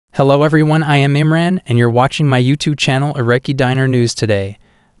Hello everyone, I am Imran, and you're watching my YouTube channel iqddinar News today.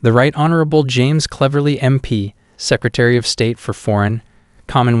 The Right Honorable James Cleverly MP, Secretary of State for Foreign,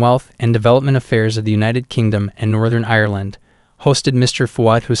 Commonwealth and Development Affairs of the United Kingdom and Northern Ireland, hosted Mr.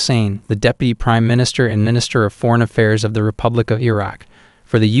 Fuad Hussein, the Deputy Prime Minister and Minister of Foreign Affairs of the Republic of Iraq,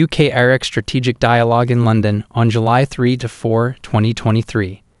 for the UK-Iraq Strategic Dialogue in London on July 3 to 4,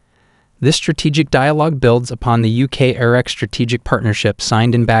 2023. This strategic dialogue builds upon the UK-Iraq Strategic Partnership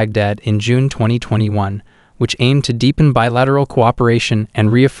signed in Baghdad in June 2021, which aimed to deepen bilateral cooperation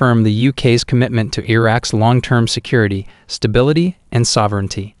and reaffirm the UK's commitment to Iraq's long-term security, stability, and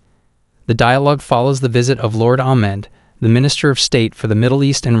sovereignty. The dialogue follows the visit of Lord Ahmed, the Minister of State for the Middle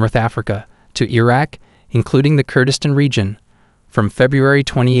East and North Africa, to Iraq, including the Kurdistan region, from February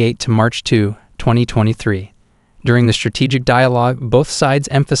 28 to March 2, 2023. During the strategic dialogue, both sides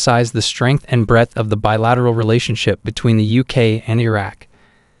emphasized the strength and breadth of the bilateral relationship between the UK and Iraq.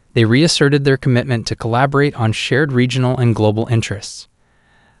 They reasserted their commitment to collaborate on shared regional and global interests.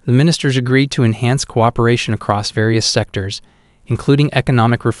 The ministers agreed to enhance cooperation across various sectors, including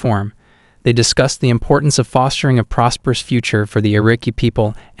economic reform. They discussed the importance of fostering a prosperous future for the Iraqi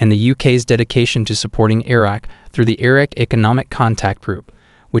people and the UK's dedication to supporting Iraq through the Iraq Economic Contact Group,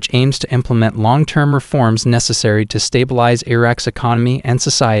 which aims to implement long-term reforms necessary to stabilize Iraq's economy and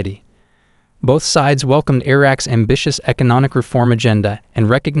society. Both sides welcomed Iraq's ambitious economic reform agenda and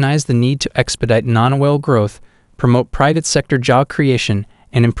recognized the need to expedite non-oil growth, promote private sector job creation,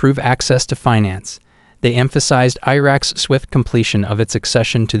 and improve access to finance. They emphasized Iraq's swift completion of its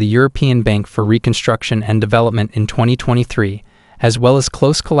accession to the European Bank for Reconstruction and Development in 2023, as well as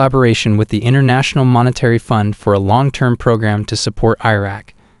close collaboration with the International Monetary Fund for a long-term program to support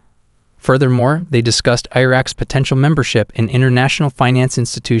Iraq. Furthermore, they discussed Iraq's potential membership in international finance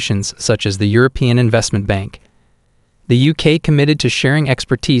institutions such as the European Investment Bank. The UK committed to sharing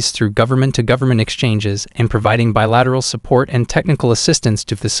expertise through government-to-government exchanges and providing bilateral support and technical assistance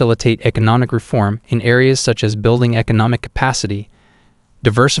to facilitate economic reform in areas such as building economic capacity,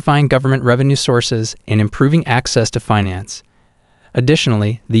 diversifying government revenue sources, and improving access to finance.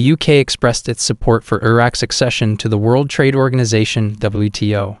 Additionally, the UK expressed its support for Iraq's accession to the World Trade Organization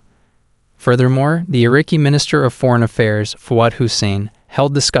 (WTO). Furthermore, the Iraqi Minister of Foreign Affairs, Fuad Hussein,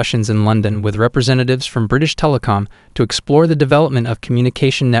 held discussions in London with representatives from British Telecom to explore the development of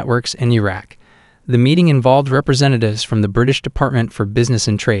communication networks in Iraq. The meeting involved representatives from the British Department for Business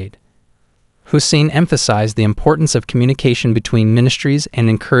and Trade. Hussein emphasized the importance of communication between ministries and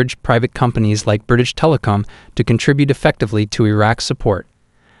encouraged private companies like British Telecom to contribute effectively to Iraq's support.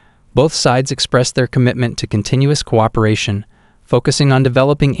 Both sides expressed their commitment to continuous cooperation, focusing on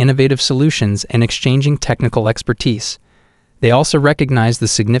developing innovative solutions and exchanging technical expertise. They also recognized the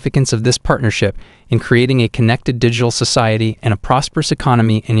significance of this partnership in creating a connected digital society and a prosperous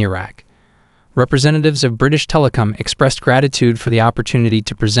economy in Iraq. Representatives of British Telecom expressed gratitude for the opportunity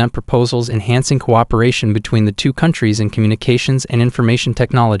to present proposals enhancing cooperation between the two countries in communications and information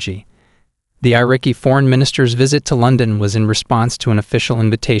technology. The Iraqi Foreign Minister's visit to London was in response to an official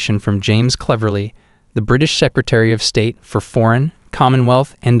invitation from James Cleverly, the British Secretary of State for Foreign,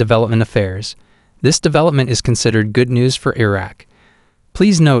 Commonwealth and Development Affairs. This development is considered good news for Iraq.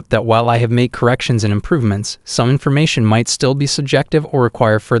 Please note that while I have made corrections and improvements, some information might still be subjective or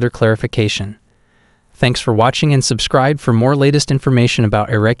require further clarification. Thanks for watching and subscribe for more latest information about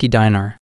iqddinar.